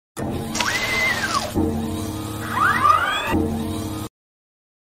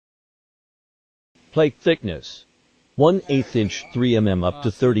Plate thickness 1/8 inch 3 mm up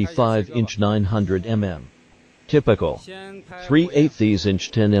to 35 inch 900 mm. Typical 3/8 inch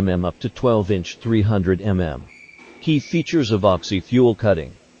 10 mm up to 12 inch 300 mm. Key features of oxy-fuel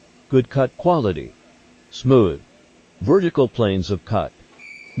cutting: good cut quality, smooth, vertical planes of cut,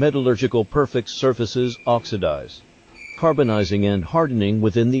 metallurgical perfect surfaces oxidize, carbonizing and hardening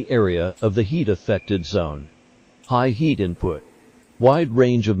within the area of the heat-affected zone, high heat input, wide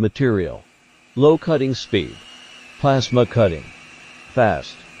range of material, low cutting speed, plasma cutting,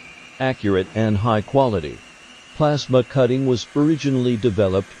 fast, accurate and high quality. Plasma cutting was originally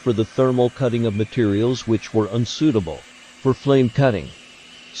developed for the thermal cutting of materials which were unsuitable for flame cutting,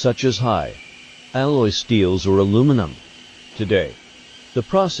 such as high alloy steels or aluminum. Today, the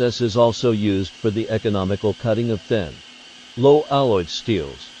process is also used for the economical cutting of thin, low-alloyed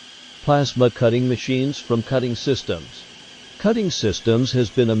steels. Plasma cutting machines from Cutting Systems. Cutting Systems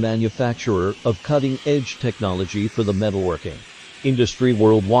has been a manufacturer of cutting-edge technology for the metalworking industry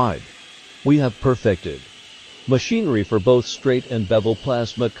worldwide. We have perfected machinery for both straight and bevel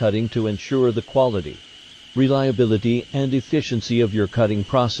plasma cutting to ensure the quality, reliability, and efficiency of your cutting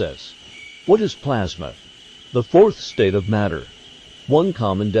process. What is plasma? The fourth state of matter. One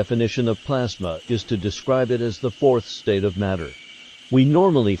common definition of plasma is to describe it as the fourth state of matter. We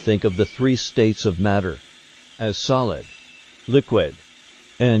normally think of the three states of matter as solid, liquid,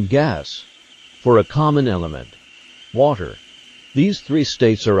 and gas. For a common element, water, these three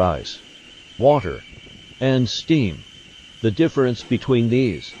states are ice, water, and steam. The difference between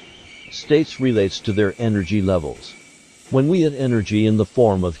these states relates to their energy levels. When we add energy in the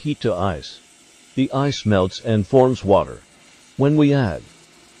form of heat to ice, the ice melts and forms water. When we add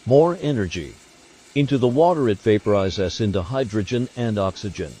more energy into the water, it vaporizes into hydrogen and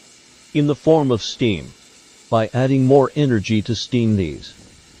oxygen in the form of steam. By adding more energy to steam, these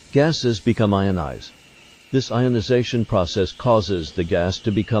gases become ionized. This ionization process causes the gas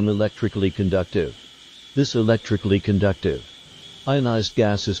to become electrically conductive. This electrically conductive ionized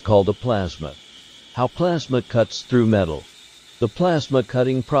gas is called a plasma. How plasma cuts through metal. The plasma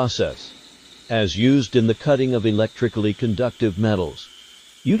cutting process, as used in the cutting of electrically conductive metals,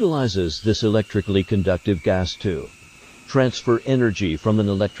 utilizes this electrically conductive gas to transfer energy from an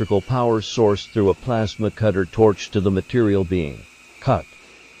electrical power source through a plasma cutter torch to the material being cut.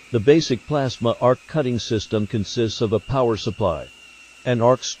 The basic plasma arc cutting system consists of a power supply, an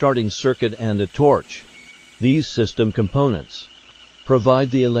arc starting circuit, and a torch. These system components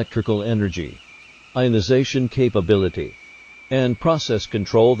provide the electrical energy, ionization capability, and process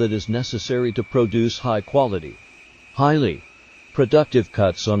control that is necessary to produce high-quality, highly productive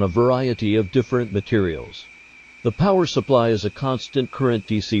cuts on a variety of different materials. The power supply is a constant current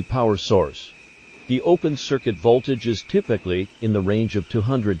DC power source. The open circuit voltage is typically in the range of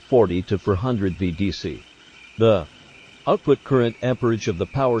 240 to 400 VDC. The output current amperage of the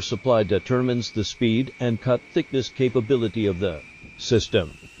power supply determines the speed and cut thickness capability of the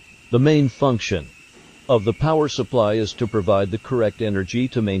system. The main function of the power supply is to provide the correct energy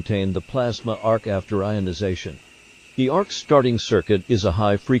to maintain the plasma arc after ionization. The arc starting circuit is a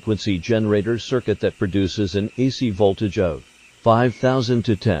high-frequency generator circuit that produces an AC voltage of 5,000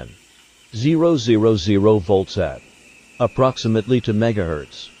 to 10,000 volts at approximately 2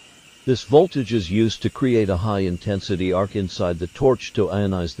 MHz. This voltage is used to create a high-intensity arc inside the torch to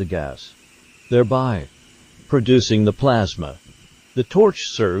ionize the gas, thereby producing the plasma. The torch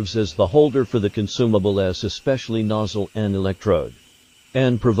serves as the holder for the consumable S, especially nozzle and electrode,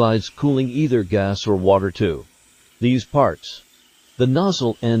 and provides cooling either gas or water to these parts. The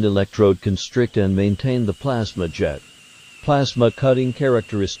nozzle and electrode constrict and maintain the plasma jet. Plasma cutting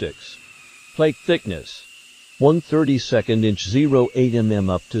characteristics: plate thickness 1/32 inch 0.8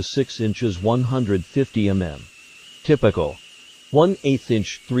 mm up to 6 inches 150 mm. Typical 1/8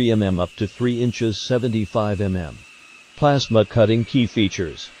 inch 3 mm up to 3 inches 75 mm. Plasma cutting key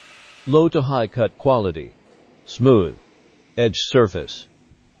features: low to high cut quality, smooth edge surface,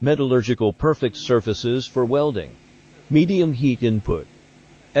 metallurgical perfect surfaces for welding, medium heat input,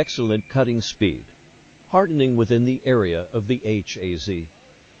 excellent cutting speed, hardening within the area of the HAZ,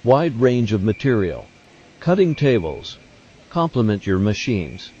 wide range of material. Cutting tables complement your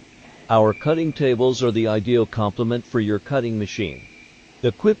machines. Our cutting tables are the ideal complement for your cutting machine.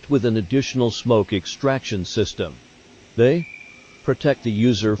 Equipped with an additional smoke extraction system, they protect the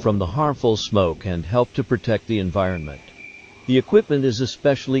user from the harmful smoke and help to protect the environment. The equipment is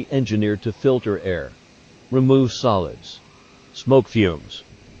especially engineered to filter air, remove solids, smoke fumes.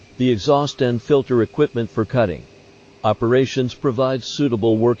 The exhaust and filter equipment for cutting operations provides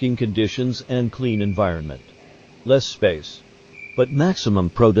suitable working conditions and clean environment. Less space, but maximum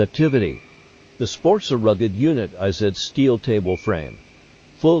productivity. The sports a rugged unit IZ steel table frame,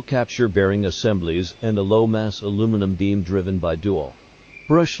 full capture bearing assemblies and a low-mass aluminum beam driven by dual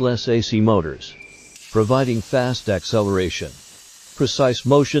brushless AC motors, providing fast acceleration, precise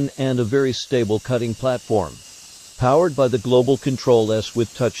motion and a very stable cutting platform. Powered by the Global Control S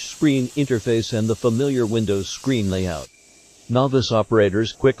with touch screen interface and the familiar Windows screen layout. Novice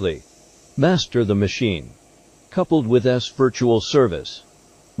operators quickly master the machine. Coupled with S virtual service,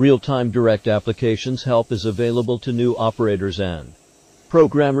 real-time direct applications help is available to new operators and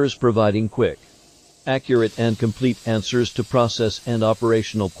programmers, providing quick, accurate and complete answers to process and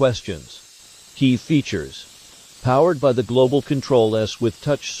operational questions. Key features. Powered by the Global Control S with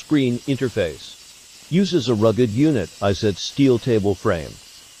touch screen interface. Uses a rugged unit IZ steel table frame.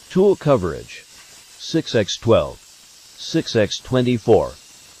 Tool coverage 6x12, 6x24,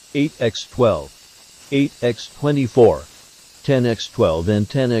 8x12, 8x24, 10x12 and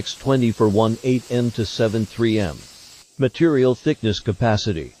 10x20 for 18M to 73M. Material thickness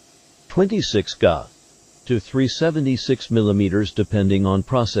capacity 26 Ga to 376 mm depending on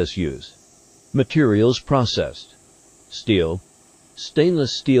process use. Materials processed: steel,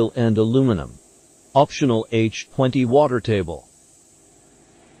 stainless steel and aluminum. Optional H20 water table.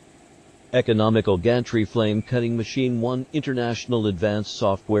 Economical Gantry Flame Cutting Machine 1 International Advanced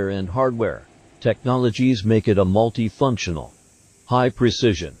Software and Hardware Technologies make it a multifunctional, high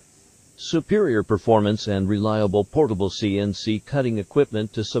precision, superior performance and reliable portable CNC cutting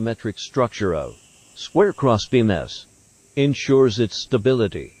equipment to symmetric structure of square crossbeam S. Ensures its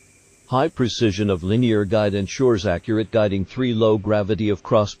stability. High precision of linear guide ensures accurate guiding. 3 low gravity of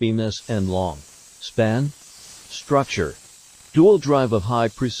crossbeam S and long span structure. Dual drive of high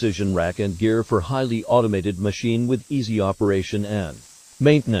precision rack and gear for highly automated machine with easy operation and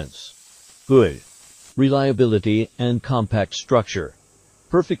maintenance. Good reliability and compact structure.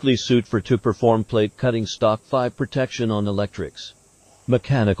 Perfectly suit for to perform plate cutting. Stock 5 protection on electrics,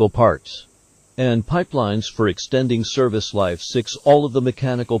 mechanical parts, and pipelines for extending service life. 6 All of the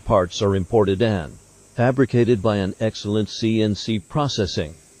mechanical parts are imported and fabricated by an excellent CNC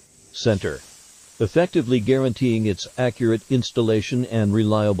processing center, effectively guaranteeing its accurate installation and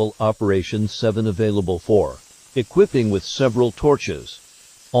reliable operation. 7 Available for equipping with several torches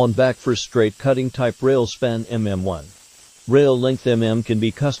on back for straight cutting. Type rail span mm1. Rail length can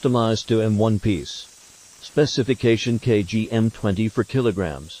be customized to m1 piece. Specification kg m20 for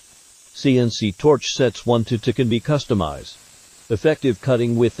kilograms. CNC torch sets 1 to 2 can be customized. Effective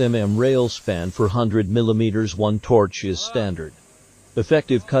cutting with rail span for 100 mm. 1 torch is standard.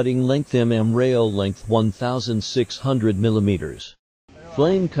 Effective cutting length rail length 1600 mm.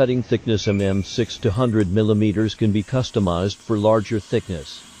 Flame cutting thickness 6 to 100 mm can be customized for larger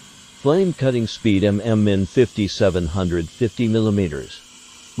thickness. Flame cutting speed min 5750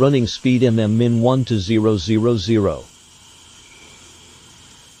 mm. Running speed min 1 to 000.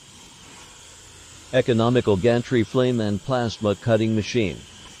 Economical Gantry Flame and Plasma Cutting Machine.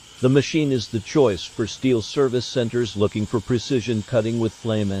 The machine is the choice for steel service centers looking for precision cutting with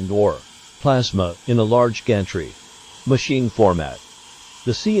flame and or plasma in a large gantry machine format.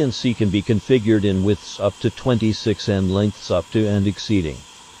 The CNC can be configured in widths up to 26 and lengths up to and exceeding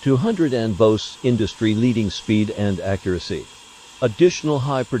 200 and boasts industry-leading speed and accuracy. Additional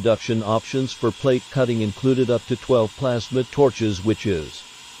high production options for plate cutting included up to 12 plasma torches, which is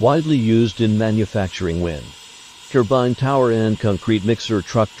widely used in manufacturing wind turbine tower and concrete mixer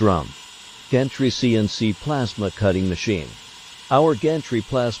truck drum. Gantry CNC Plasma Cutting Machine. Our Gantry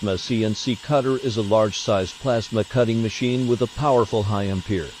Plasma CNC Cutter is a large-size plasma cutting machine with a powerful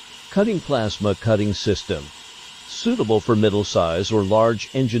high-ampere cutting plasma cutting system, suitable for middle-size or large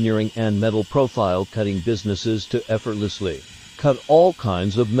engineering and metal profile cutting businesses to effortlessly cut all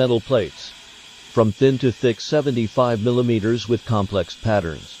kinds of metal plates, from thin to thick 75 mm with complex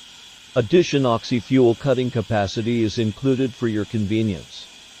patterns. Addition oxy-fuel cutting capacity is included for your convenience.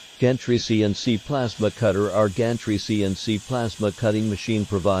 Gantry CNC Plasma Cutter. Our Gantry CNC Plasma Cutting Machine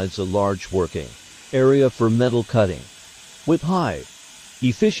provides a large working area for metal cutting with high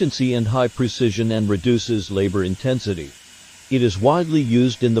efficiency and high precision and reduces labor intensity. It is widely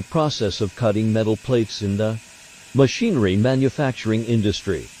used in the process of cutting metal plates in the machinery manufacturing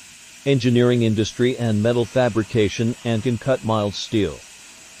industry, engineering industry and metal fabrication, and can cut mild steel,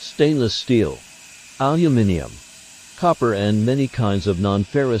 stainless steel, aluminum, copper and many kinds of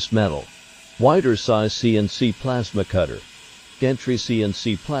non-ferrous metal. Wider size CNC Plasma Cutter. Gantry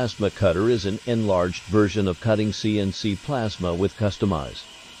CNC Plasma Cutter is an enlarged version of cutting CNC plasma with customized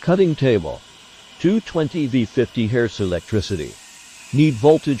cutting table. 220V 50 Hz electricity. Need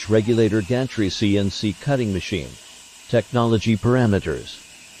voltage regulator. Gantry CNC cutting machine. Technology parameters.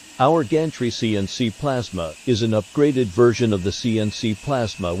 Our Gantry CNC Plasma is an upgraded version of the CNC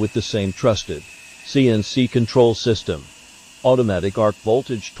Plasma with the same trusted CNC control system, automatic arc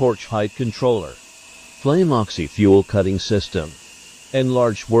voltage torch height controller, flame oxy-fuel cutting system,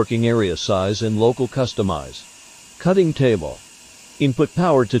 enlarged working area size and local customize, cutting table, input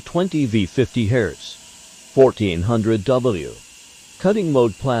power to 20V 50 Hz, 1400 W, cutting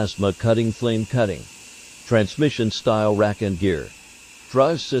mode plasma cutting flame cutting, transmission style rack and gear,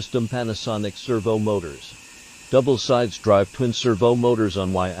 drive system Panasonic servo motors, double sides drive twin servo motors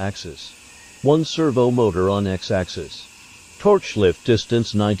on Y-axis, one servo motor on X-axis, torch lift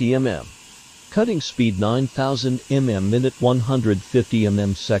distance 90 mm, cutting speed 9000 mm minute 150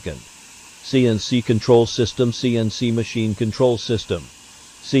 mm second, CNC control system CNC machine control system,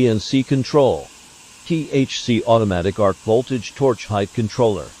 CNC control, THC automatic arc voltage torch height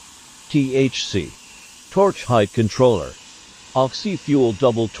controller, THC, torch height controller, oxy-fuel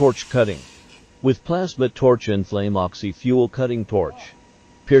double torch cutting, with plasma torch and flame oxy-fuel cutting torch,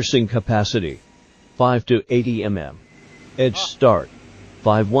 piercing capacity, 5 to 80 mm, edge start,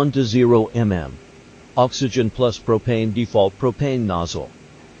 51 to 0 mm, oxygen plus propane default propane nozzle,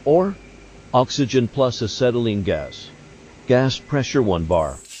 or oxygen plus acetylene gas, gas pressure 1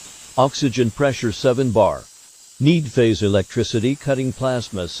 bar, oxygen pressure 7 bar, need phase electricity cutting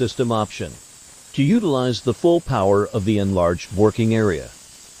plasma system option. To utilize the full power of the enlarged working area,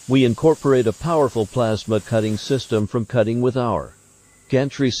 we incorporate a powerful plasma cutting system from cutting with our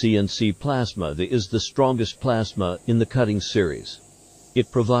Gantry CNC Plasma. That is the strongest plasma in the cutting series.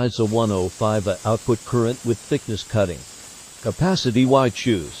 It provides a 105 A output current with thickness cutting capacity. Why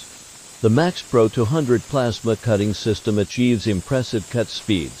choose the Max Pro 200 plasma cutting system? Achieves impressive cut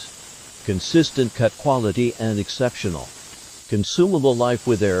speeds, consistent cut quality and exceptional consumable life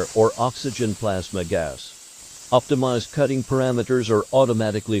with air or oxygen plasma gas. Optimized cutting parameters are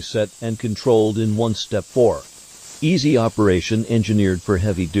automatically set and controlled in one step. 4. Easy operation engineered for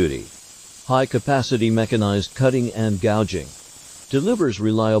heavy duty, high capacity mechanized cutting and gouging. Delivers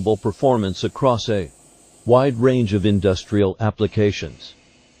reliable performance across a wide range of industrial applications.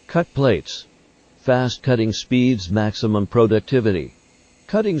 Cut plates, fast cutting speeds, maximum productivity.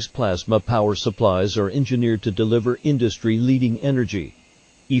 Cutting's plasma power supplies are engineered to deliver industry-leading energy,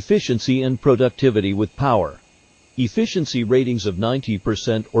 efficiency and productivity with power efficiency ratings of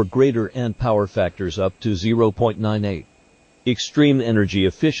 90% or greater and power factors up to 0.98. Extreme energy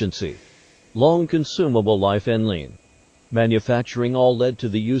efficiency, long consumable life and lean manufacturing all led to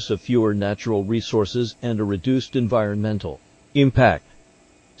the use of fewer natural resources and a reduced environmental impact.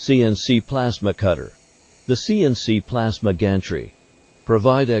 CNC Plasma Cutter. The CNC Plasma Gantry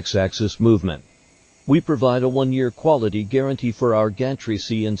provide X-axis movement. We provide a 1-year quality guarantee for our Gantry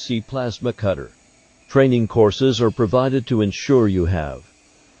CNC Plasma Cutter. Training courses are provided to ensure you have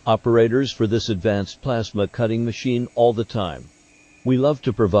operators for this advanced plasma cutting machine all the time. We love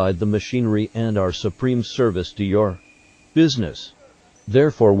to provide the machinery and our supreme service to your business.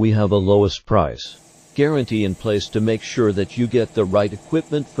 Therefore, we have a lowest price guarantee in place to make sure that you get the right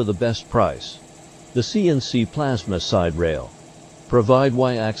equipment for the best price. The CNC Plasma Side Rail provide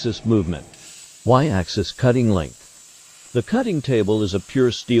Y-axis movement, Y-axis cutting length. The cutting table is a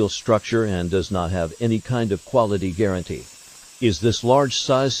pure steel structure and does not have any kind of quality guarantee. Is this large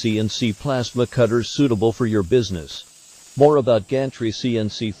size CNC plasma cutter suitable for your business? More about Gantry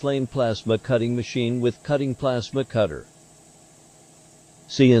CNC Flame Plasma Cutting Machine with Cutting Plasma Cutter.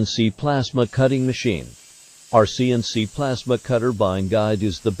 CNC Plasma Cutting Machine. Our CNC Plasma Cutter buying guide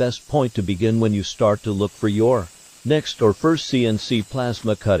is the best point to begin when you start to look for your next or first CNC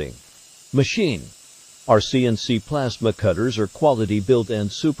plasma cutting machine. Our CNC plasma cutters are quality built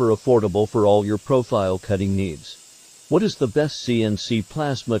and super affordable for all your profile cutting needs. What is the best CNC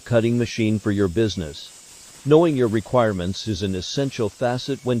plasma cutting machine for your business? Knowing your requirements is an essential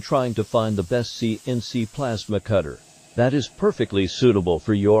facet when trying to find the best CNC plasma cutter that is perfectly suitable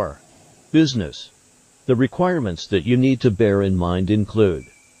for your business. The requirements that you need to bear in mind include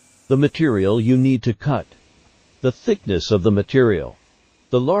the material you need to cut, the thickness of the material,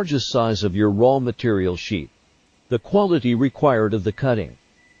 the largest size of your raw material sheet, the quality required of the cutting,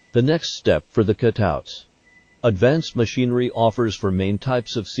 the next step for the cutouts. Advanced machinery offers for main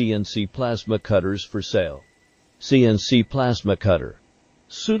types of CNC plasma cutters for sale. CNC plasma cutter,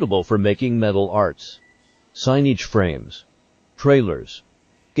 suitable for making metal arts, signage frames, trailers,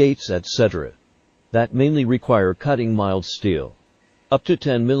 gates, etc. that mainly require cutting mild steel, up to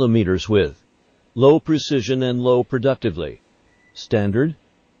 10 mm width. Low precision and low productively. Standard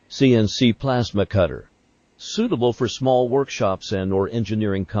CNC plasma cutter. Suitable for small workshops and or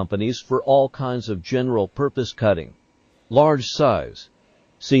engineering companies for all kinds of general purpose cutting. Large size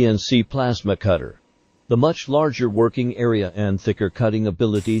CNC Plasma Cutter. The much larger working area and thicker cutting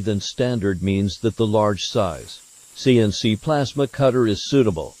ability than standard means that the large size CNC Plasma Cutter is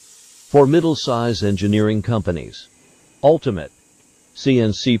suitable for middle-size engineering companies. Ultimate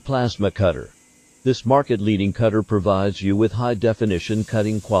CNC Plasma Cutter. This market-leading cutter provides you with high-definition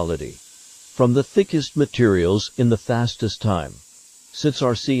cutting quality from the thickest materials in the fastest time. Since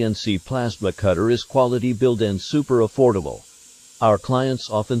our CNC Plasma Cutter is quality build and super affordable, our clients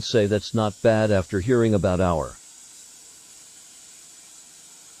often say that's not bad after hearing about our